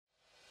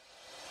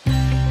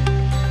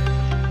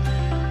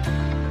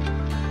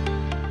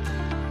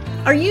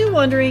Are you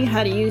wondering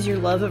how to use your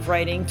love of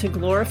writing to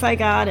glorify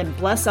God and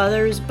bless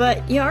others,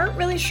 but you aren't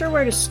really sure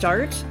where to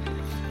start?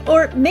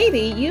 Or maybe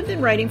you've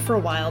been writing for a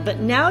while, but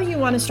now you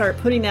want to start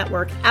putting that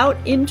work out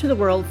into the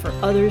world for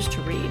others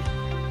to read.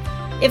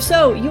 If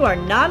so, you are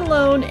not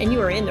alone and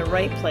you are in the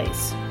right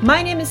place.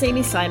 My name is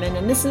Amy Simon,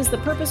 and this is the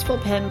Purposeful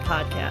Pen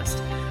Podcast,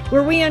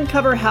 where we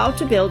uncover how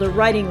to build a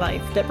writing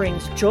life that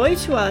brings joy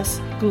to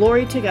us,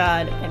 glory to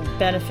God, and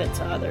benefit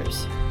to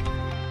others.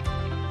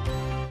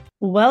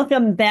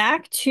 Welcome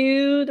back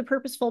to the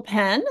Purposeful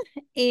Pen.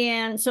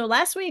 And so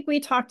last week we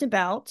talked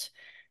about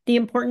the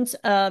importance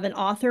of an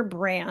author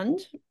brand.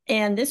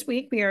 And this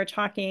week I'm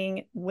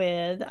talking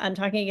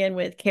again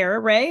with Kara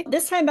Ray,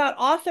 this time about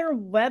author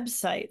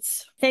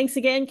websites. Thanks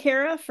again,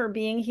 Kara, for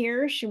being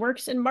here. She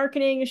works in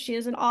marketing. She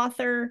is an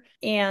author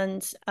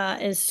and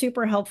is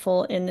super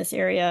helpful in this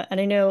area. And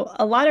I know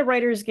a lot of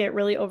writers get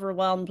really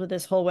overwhelmed with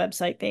this whole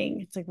website thing.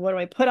 It's like, what do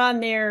I put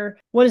on there?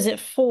 What is it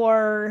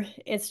for?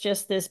 It's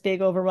just this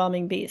big,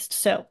 overwhelming beast.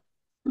 So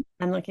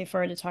I'm looking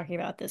forward to talking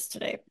about this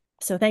today.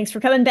 So thanks for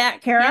coming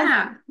back, Kara.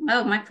 Yeah.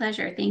 Oh, my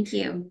pleasure. Thank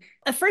you.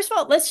 First of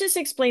all, let's just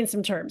explain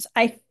some terms.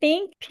 I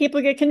think people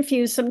get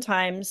confused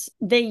sometimes.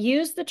 They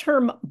use the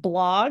term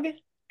blog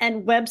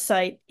and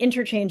website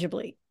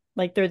interchangeably,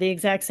 like they're the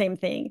exact same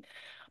thing,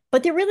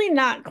 but they're really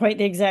not quite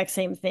the exact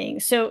same thing.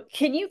 So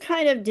can you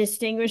kind of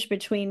distinguish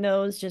between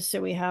those just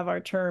so we have our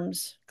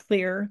terms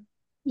clear?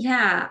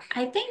 Yeah,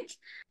 I think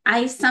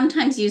I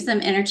sometimes use them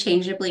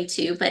interchangeably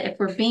too, but if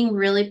we're being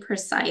really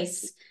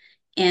precise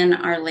in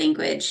our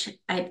language,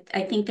 I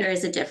think there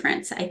is a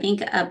difference. I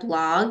think a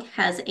blog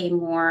has a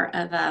more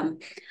of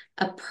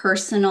a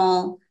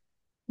personal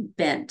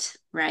bent,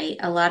 right?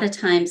 A lot of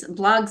times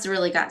blogs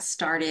really got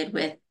started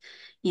with,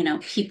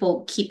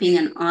 people keeping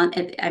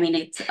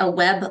it's a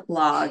web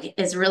log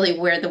is really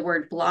where the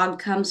word blog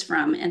comes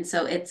from. And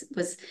so it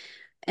was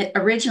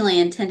originally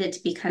intended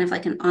to be kind of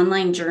like an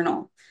online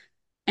journal.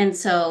 And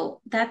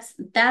so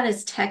that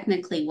is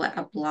technically what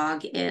a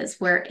blog is,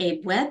 where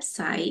a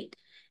website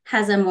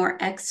has a more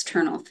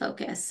external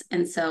focus.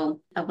 And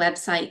so a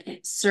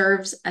website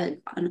serves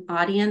an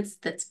audience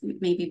that's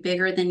maybe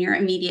bigger than your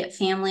immediate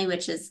family,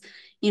 which is,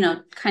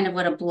 kind of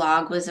what a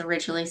blog was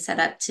originally set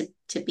up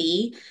to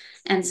be.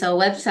 And so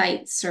a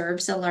website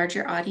serves a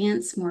larger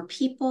audience, more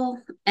people,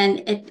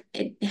 and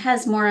it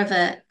has more of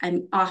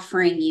I'm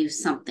offering you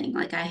something,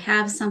 like I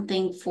have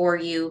something for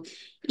you,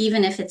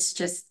 even if it's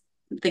just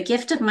the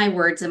gift of my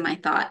words and my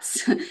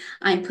thoughts.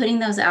 I'm putting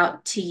those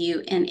out to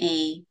you in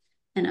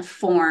a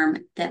form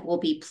that will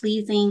be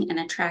pleasing and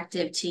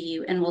attractive to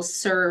you and will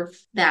serve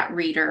that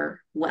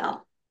reader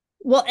well.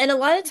 Well, and a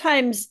lot of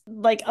times,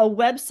 like a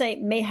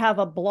website may have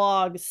a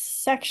blog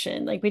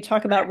section, like we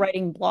talk about Correct.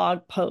 writing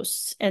blog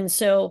posts. And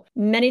so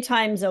many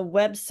times a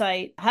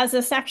website has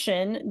a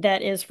section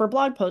that is for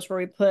blog posts where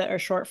we put our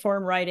short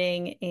form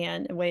writing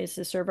and ways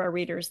to serve our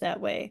readers that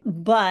way.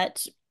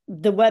 But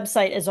the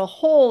website as a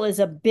whole is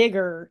a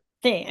bigger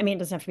thing. I mean, it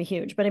doesn't have to be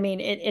huge, but I mean,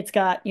 it's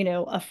got,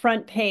 a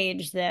front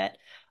page that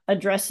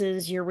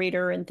addresses your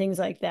reader and things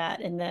like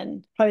that. And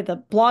then probably the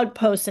blog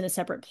post in a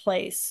separate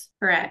place.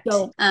 Correct.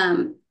 So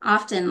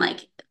Often,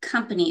 like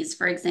companies,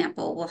 for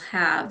example, will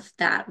have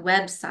that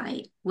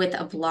website with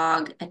a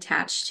blog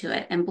attached to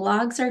it. And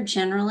blogs are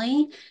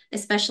generally,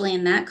 especially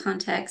in that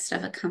context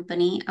of a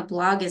company, a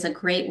blog is a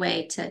great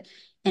way to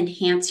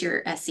enhance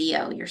your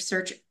SEO, your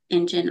search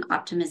engine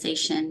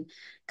optimization.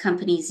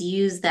 Companies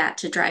use that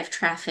to drive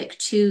traffic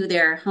to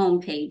their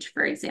homepage,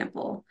 for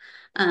example.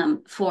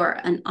 For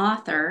an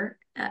author,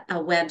 a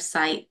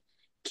website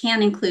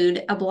can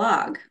include a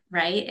blog,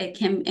 right? It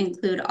can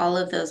include all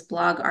of those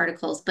blog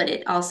articles, but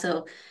it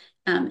also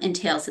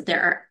entails that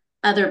there are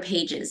other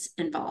pages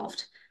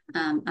involved,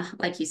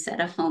 like you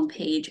said, a home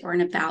page or an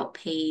about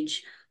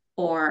page,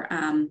 or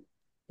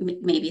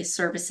maybe a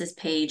services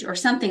page or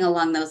something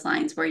along those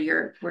lines, where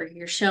you're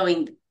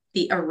showing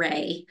the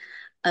array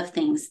of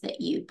things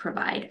that you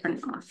provide and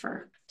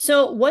offer.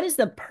 So, what is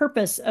the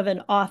purpose of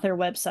an author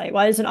website?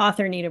 Why does an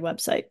author need a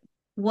website?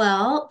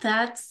 Well,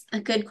 that's a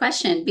good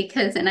question,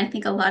 and I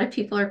think a lot of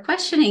people are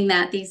questioning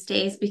that these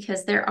days,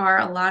 because there are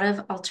a lot of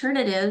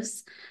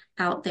alternatives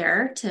out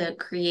there to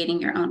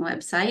creating your own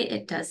website.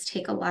 It does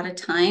take a lot of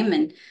time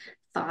and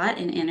thought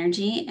and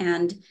energy.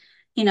 And,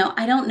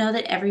 I don't know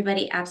that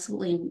everybody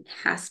absolutely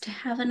has to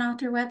have an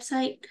author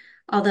website,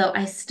 although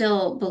I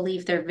still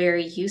believe they're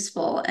very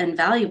useful and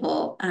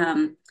valuable.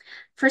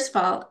 First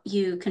of all,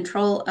 you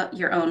control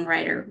your own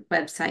writer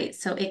website,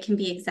 so it can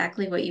be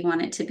exactly what you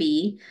want it to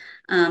be.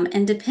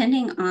 And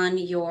depending on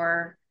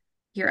your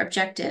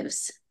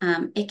objectives,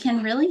 it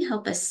can really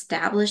help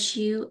establish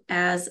you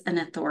as an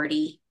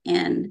authority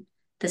in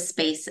the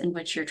space in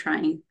which you're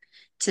trying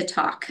to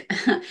talk.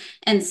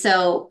 And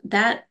so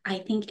that, I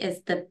think,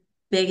 is the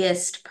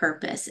biggest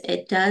purpose.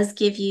 It does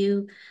give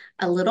you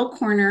a little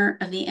corner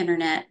of the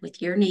internet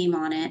with your name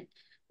on it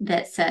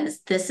that says,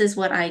 this is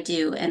what I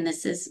do and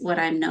this is what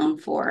I'm known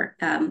for.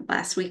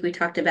 Last week we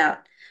talked about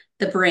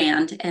the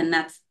brand, and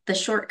that's the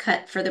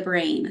shortcut for the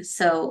brain.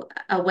 So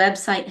a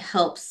website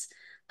helps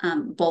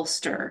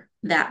bolster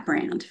that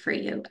brand for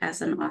you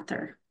as an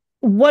author.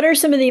 What are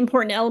some of the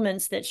important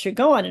elements that should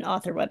go on an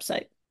author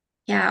website?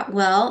 Yeah,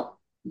 well,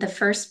 the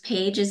first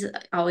page is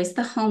always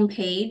the home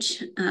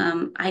page.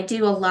 I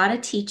do a lot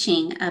of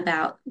teaching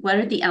about what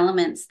are the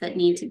elements that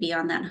need to be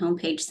on that home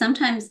page.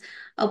 Sometimes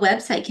a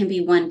website can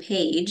be one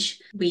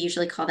page. We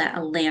usually call that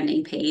a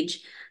landing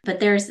page, but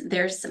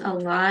there's a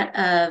lot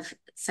of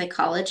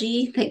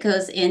psychology that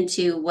goes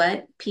into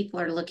what people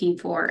are looking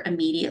for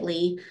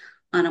immediately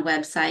on a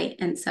website.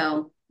 And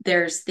so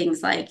there's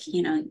things like,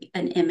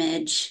 an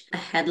image, a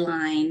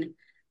headline,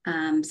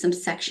 some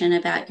section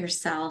about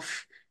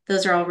yourself.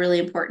 Those are all really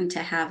important to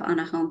have on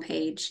a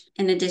homepage.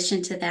 In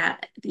addition to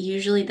that,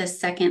 usually the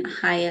second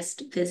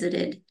highest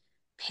visited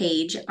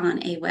page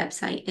on a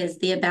website is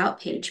the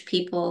about page.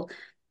 People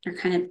are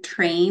kind of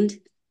trained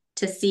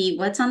to see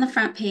what's on the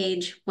front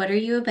page. What are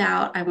you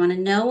about? I want to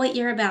know what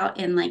you're about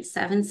in like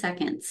 7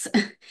 seconds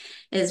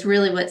is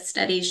really what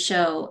studies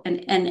show.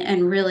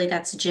 And really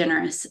that's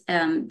generous.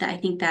 I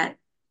think that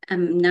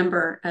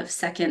number of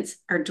seconds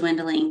are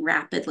dwindling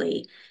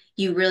rapidly.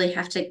 You really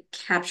have to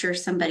capture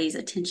somebody's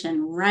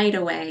attention right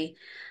away.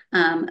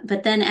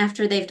 But then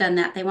after they've done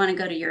that, they want to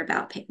go to your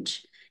about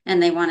page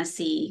and they want to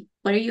see,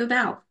 what are you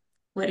about?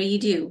 What do you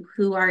do?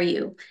 Who are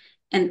you?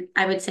 And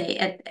I would say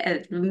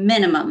at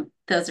minimum,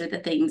 those are the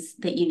things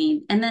that you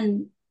need. And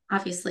then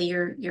obviously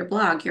your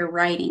blog, your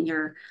writing,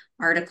 your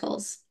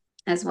articles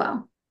as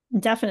well.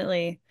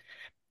 Definitely.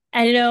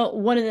 And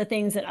one of the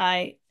things that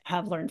I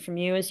have learned from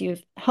you is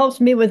you've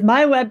helped me with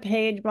my web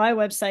page, my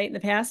website in the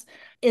past,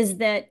 is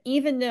that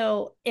even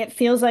though it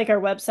feels like our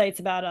website's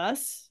about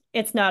us,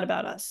 it's not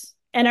about us.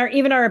 And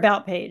even our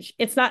about page,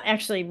 it's not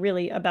actually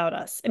really about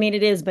us. I mean,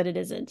 it is, but it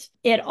isn't.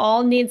 It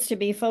all needs to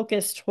be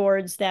focused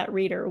towards that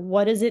reader.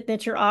 What is it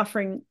that you're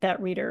offering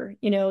that reader?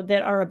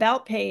 That our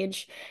about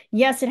page,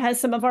 yes, it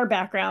has some of our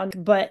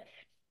background, but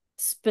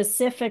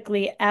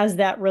specifically as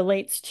that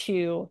relates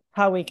to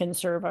how we can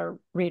serve our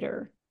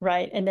reader,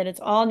 right? And then it's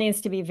all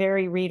needs to be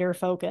very reader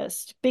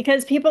focused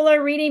because people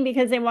are reading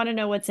because they want to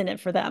know what's in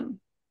it for them.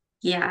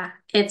 Yeah,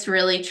 it's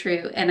really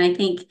true. And I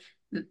think,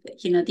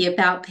 the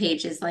about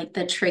page is like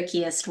the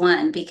trickiest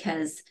one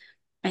because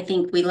I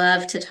think we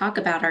love to talk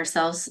about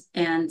ourselves.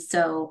 And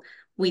so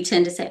we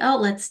tend to say, oh,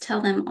 let's tell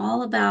them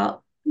all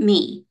about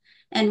me.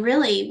 And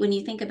really, when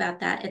you think about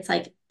that, it's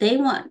like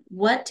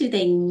what do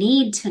they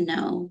need to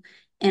know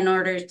in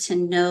order to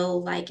know,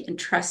 like, and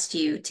trust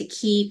you to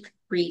keep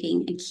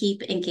reading and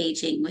keep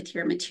engaging with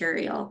your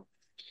material?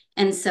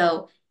 And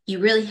so you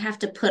really have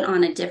to put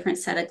on a different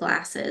set of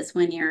glasses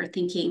when you're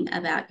thinking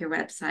about your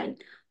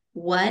website.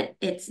 What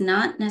it's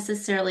not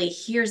necessarily,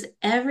 here's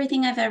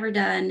everything I've ever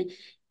done,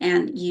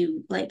 and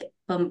you like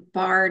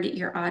bombard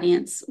your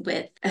audience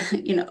with,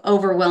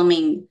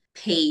 overwhelming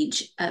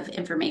page of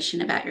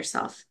information about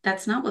yourself.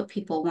 That's not what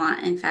people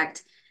want. In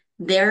fact,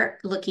 they're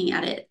looking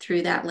at it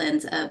through that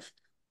lens of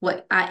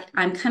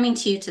I'm coming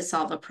to you to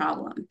solve a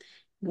problem.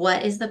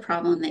 What is the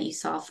problem that you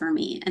solve for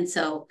me? And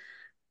so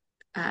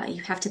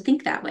you have to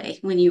think that way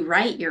when you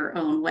write your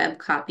own web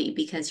copy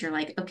because you're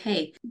like,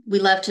 okay, we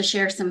love to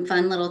share some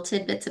fun little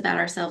tidbits about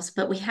ourselves,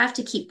 but we have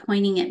to keep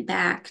pointing it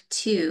back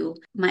to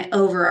my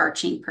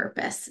overarching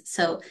purpose.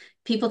 So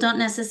people don't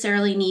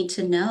necessarily need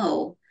to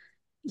know,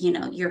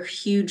 your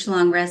huge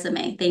long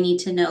resume. They need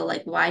to know,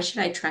 like, why should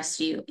I trust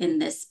you in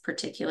this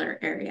particular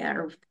area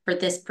or for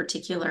this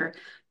particular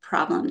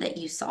problem that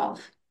you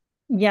solve?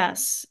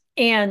 Yes.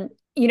 And,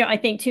 I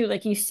think too,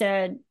 like you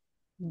said,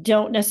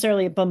 don't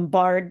necessarily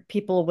bombard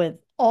people with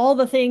all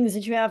the things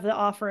that you have to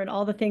offer and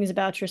all the things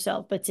about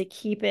yourself, but to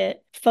keep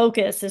it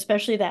focused,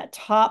 especially that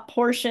top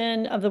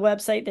portion of the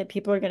website that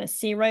people are going to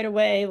see right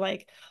away.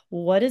 Like,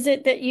 what is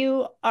it that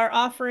you are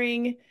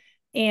offering?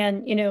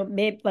 And,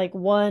 maybe like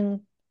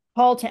one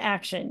call to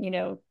action,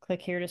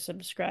 click here to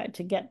subscribe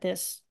to get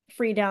this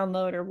free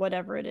download or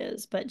whatever it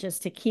is, but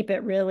just to keep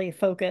it really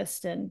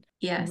focused and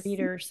Yes.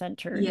 reader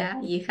centered.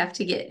 Yeah, you have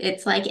to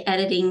it's like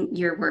editing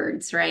your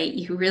words, right?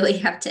 You really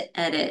have to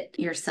edit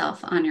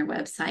yourself on your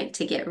website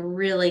to get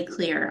really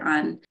clear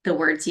on the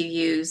words you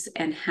use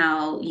and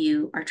how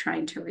you are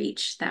trying to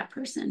reach that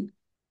person.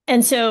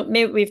 And so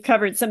maybe we've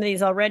covered some of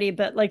these already,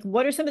 but like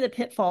what are some of the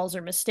pitfalls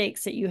or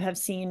mistakes that you have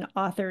seen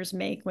authors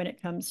make when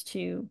it comes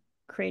to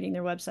creating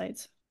their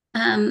websites?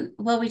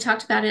 Well, we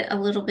talked about it a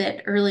little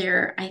bit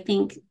earlier. I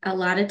think a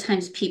lot of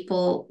times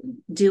people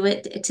do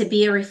it to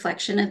be a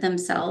reflection of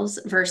themselves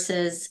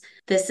versus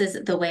this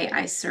is the way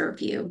I serve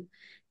you.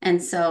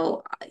 And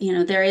so,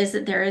 there is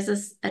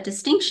a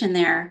distinction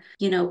there.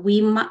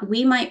 We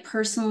might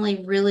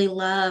personally really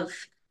love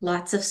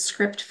lots of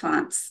script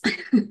fonts.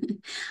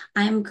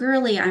 I'm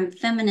girly, I'm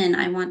feminine,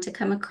 I want to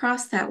come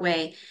across that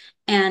way.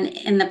 And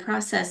in the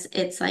process,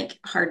 it's like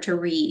hard to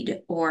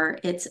read or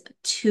it's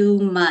too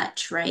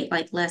much, right?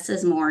 Like less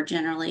is more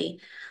generally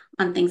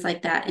on things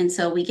like that. And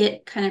so we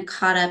get kind of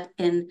caught up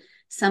in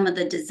some of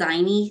the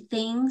designy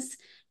things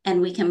and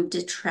we can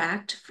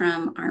detract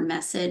from our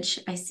message.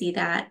 I see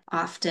that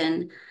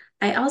often.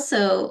 I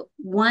also,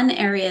 one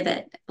area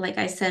that, like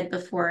I said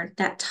before,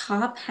 that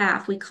top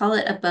half, we call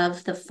it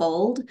above the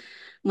fold.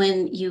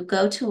 When you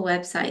go to a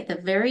website,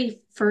 the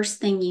very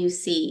first thing you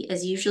see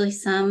is usually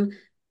some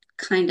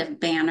kind of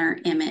banner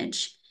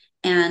image.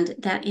 And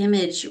that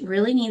image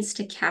really needs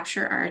to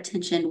capture our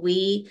attention.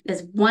 We,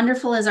 as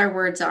wonderful as our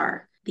words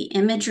are, the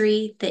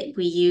imagery that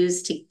we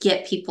use to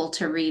get people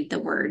to read the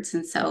words.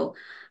 And so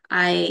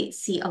I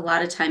see a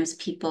lot of times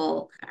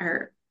people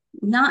are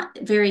not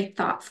very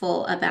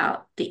thoughtful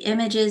about the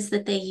images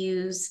that they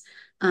use,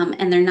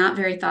 and they're not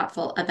very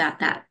thoughtful about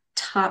that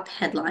top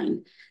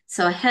headline.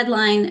 So a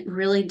headline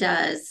really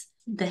does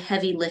the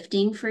heavy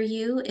lifting for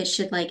you. It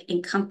should like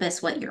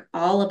encompass what you're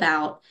all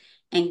about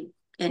and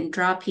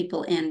draw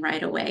people in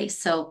right away.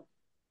 So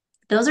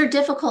those are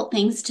difficult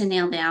things to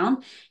nail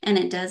down, and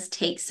it does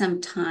take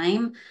some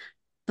time.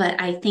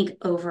 But I think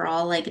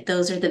overall, like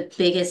those are the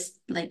biggest,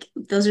 like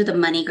those are the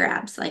money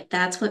grabs. Like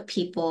that's what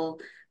people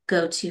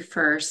go to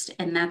first.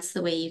 And that's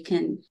the way you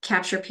can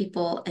capture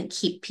people and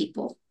keep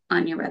people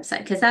on your website,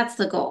 because that's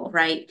the goal,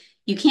 right?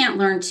 You can't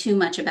learn too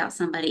much about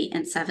somebody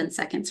in 7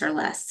 seconds or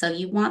less. So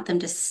you want them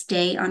to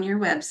stay on your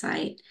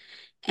website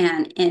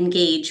and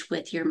engage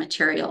with your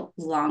material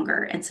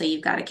longer. And so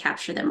you've got to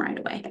capture them right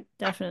away.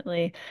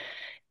 Definitely.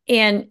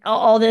 And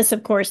all this,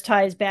 of course,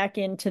 ties back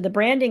into the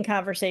branding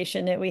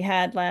conversation that we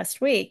had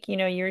last week.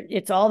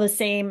 It's all the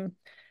same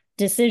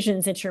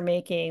decisions that you're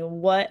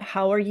making.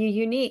 How are you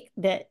unique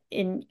that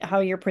in how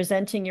you're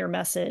presenting your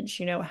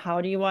message?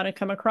 How do you want to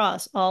come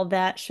across? All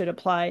that should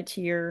apply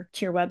to your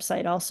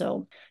website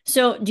also.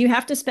 So, do you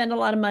have to spend a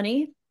lot of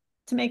money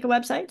to make a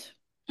website?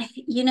 I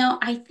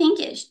think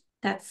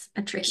that's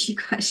a tricky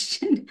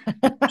question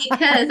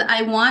because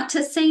I want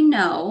to say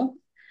no.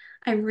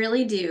 I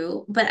really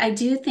do, but I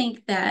do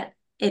think that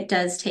it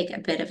does take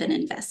a bit of an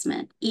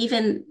investment.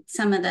 Even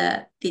some of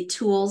the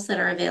tools that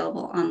are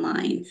available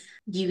online,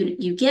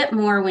 you get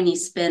more when you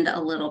spend a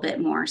little bit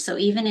more. So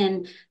even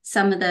in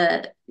some of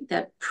the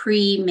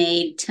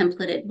pre-made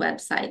templated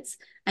websites,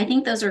 I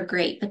think those are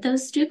great, but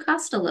those do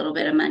cost a little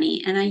bit of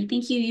money. And I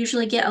think you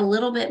usually get a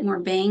little bit more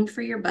bang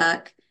for your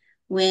buck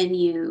when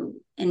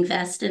you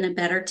invest in a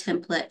better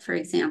template, for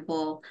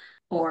example,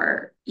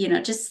 or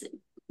just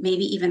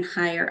maybe even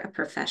hire a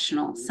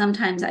professional.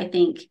 Sometimes I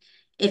think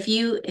if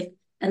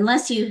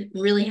unless you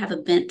really have a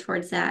bent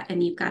towards that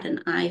and you've got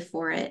an eye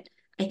for it,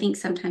 I think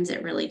sometimes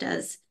it really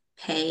does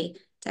pay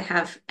to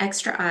have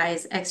extra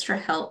eyes, extra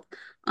help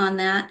on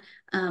that.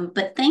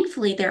 But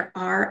thankfully, there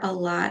are a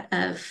lot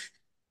of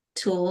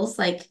tools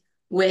like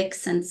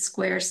Wix and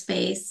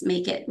Squarespace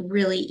make it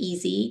really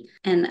easy.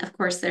 And of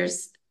course,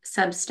 there's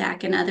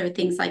Substack and other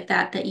things like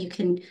that that you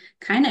can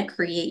kind of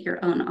create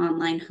your own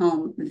online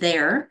home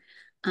there,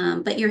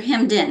 but you're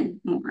hemmed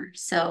in more.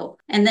 So,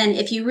 and then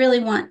if you really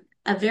want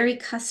a very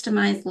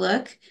customized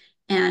look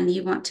and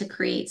you want to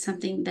create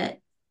something that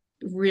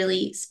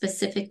really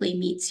specifically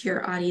meets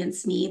your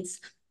audience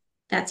needs,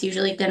 that's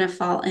usually going to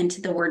fall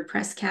into the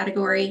WordPress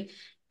category.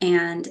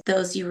 And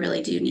those you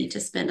really do need to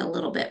spend a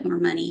little bit more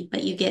money,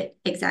 but you get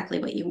exactly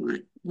what you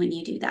want when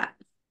you do that.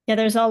 Yeah,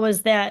 there's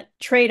always that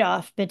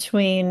trade-off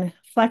between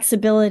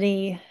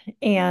flexibility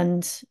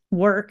and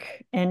work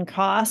and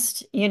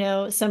cost.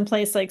 Some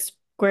place like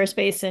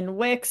Squarespace and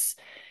Wix,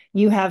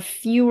 you have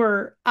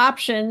fewer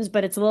options,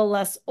 but it's a little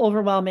less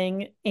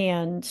overwhelming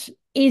and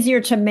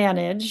easier to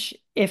manage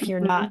if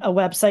you're not Mhm. a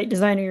website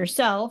designer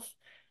yourself.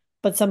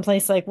 But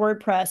someplace like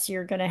WordPress,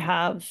 you're going to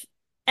have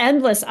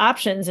endless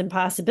options and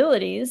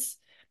possibilities,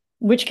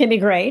 which can be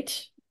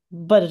great,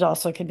 but it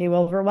also can be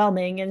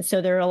overwhelming. And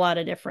so there are a lot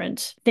of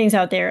different things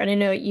out there. And I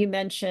know you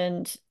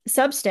mentioned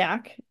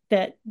Substack,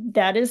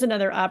 that is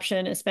another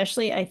option,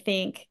 especially I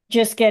think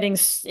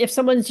if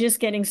someone's just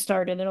getting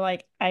started, they're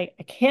like, I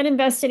can't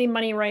invest any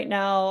money right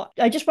now.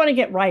 I just want to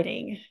get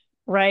writing.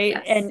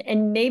 Right. Yes.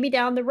 And maybe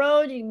down the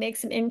road you make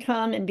some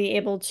income and be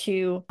able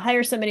to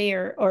hire somebody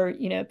or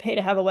pay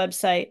to have a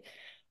website.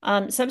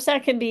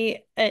 Substack can be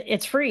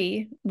it's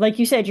free. Like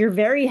you said, you're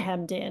very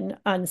hemmed in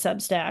on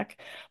Substack,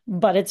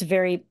 but it's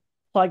very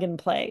plug and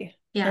play.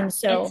 Yeah, And it's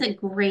so a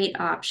great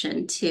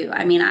option too.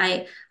 I mean,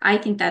 I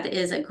think that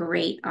is a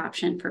great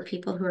option for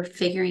people who are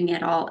figuring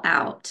it all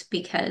out,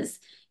 because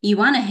you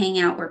want to hang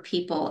out where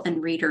people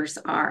and readers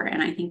are,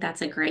 and I think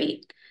that's a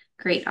great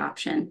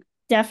option.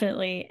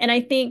 definitely. And I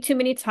think too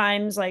many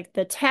times, like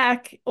the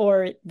tech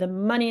or the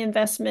money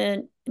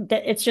investment,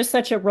 that it's just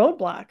such a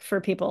roadblock for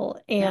people.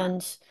 Yeah.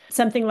 And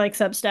something like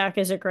Substack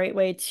is a great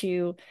way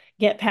to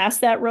get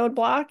past that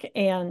roadblock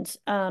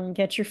and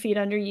get your feet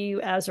under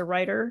you as a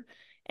writer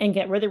and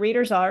get where the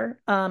readers are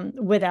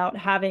without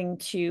having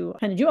to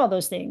kind of do all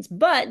those things.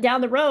 But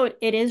down the road,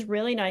 it is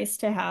really nice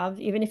to have,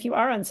 even if you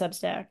are on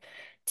Substack,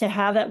 to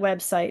have that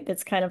website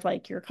that's kind of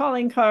like your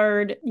calling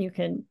card. You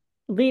can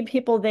lead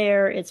people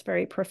there. It's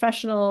very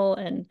professional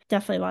and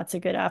definitely lots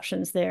of good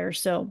options there.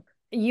 So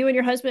you and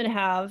your husband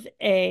have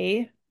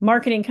a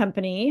marketing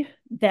company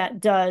that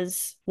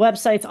does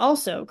websites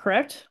also,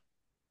 correct?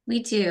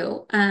 We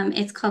do.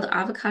 It's called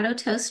Avocado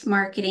Toast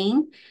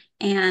Marketing,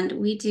 and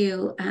we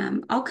do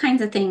all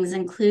kinds of things,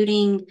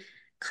 including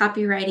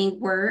copywriting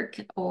work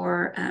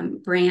or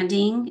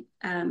branding.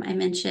 I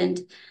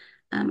mentioned,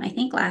 I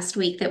think last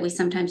week, that we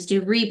sometimes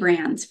do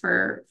rebrands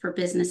for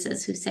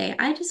businesses who say,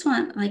 I just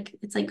want, like,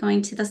 it's like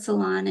going to the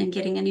salon and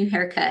getting a new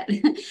haircut.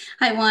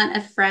 I want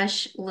a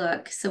fresh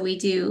look. So we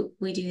do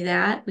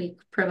that. We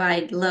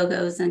provide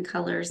logos and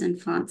colors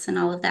and fonts and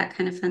all of that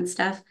kind of fun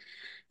stuff.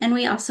 And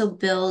we also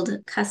build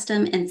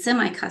custom and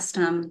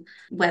semi-custom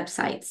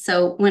websites.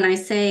 So when I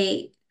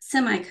say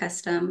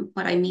semi-custom,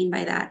 what I mean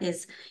by that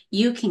is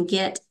you can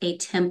get a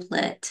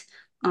template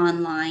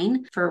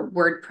online for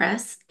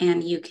WordPress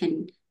and you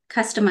can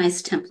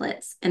customize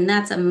templates. And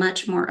that's a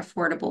much more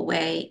affordable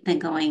way than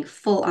going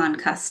full on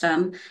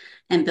custom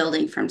and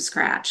building from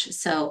scratch.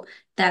 So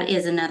that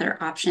is another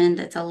option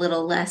that's a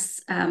little less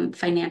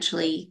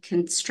financially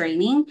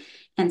constraining.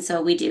 And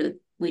so we do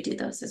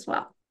those as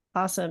well.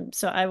 Awesome.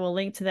 So I will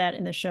link to that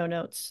in the show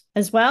notes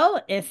as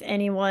well, if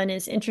anyone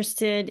is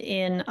interested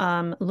in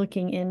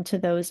looking into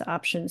those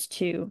options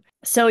too.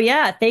 So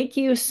yeah, thank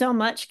you so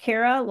much,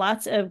 Kara.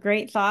 Lots of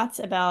great thoughts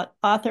about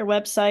author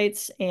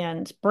websites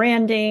and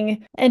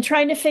branding and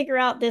trying to figure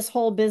out this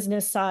whole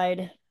business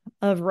side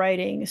of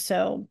writing.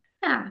 So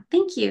yeah,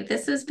 thank you.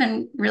 This has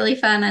been really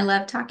fun. I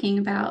love talking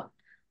about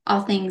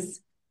all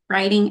things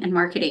writing and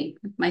marketing.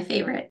 My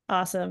favorite.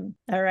 Awesome.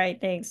 All right.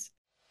 Thanks.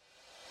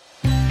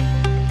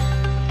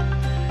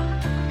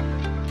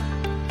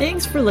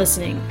 Thanks for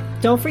listening.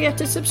 Don't forget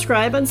to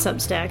subscribe on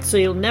Substack so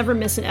you'll never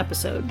miss an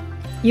episode.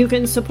 You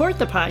can support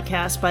the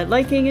podcast by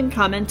liking and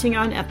commenting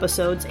on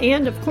episodes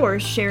and, of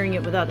course, sharing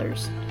it with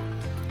others.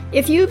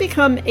 If you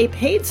become a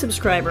paid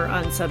subscriber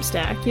on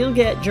Substack, you'll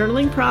get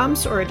journaling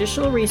prompts or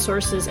additional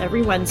resources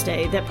every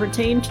Wednesday that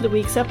pertain to the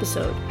week's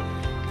episode.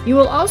 You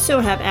will also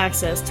have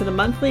access to the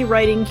monthly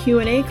writing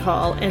Q&A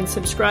call and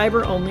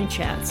subscriber-only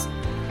chats.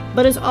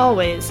 But as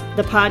always,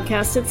 the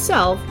podcast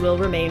itself will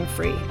remain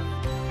free.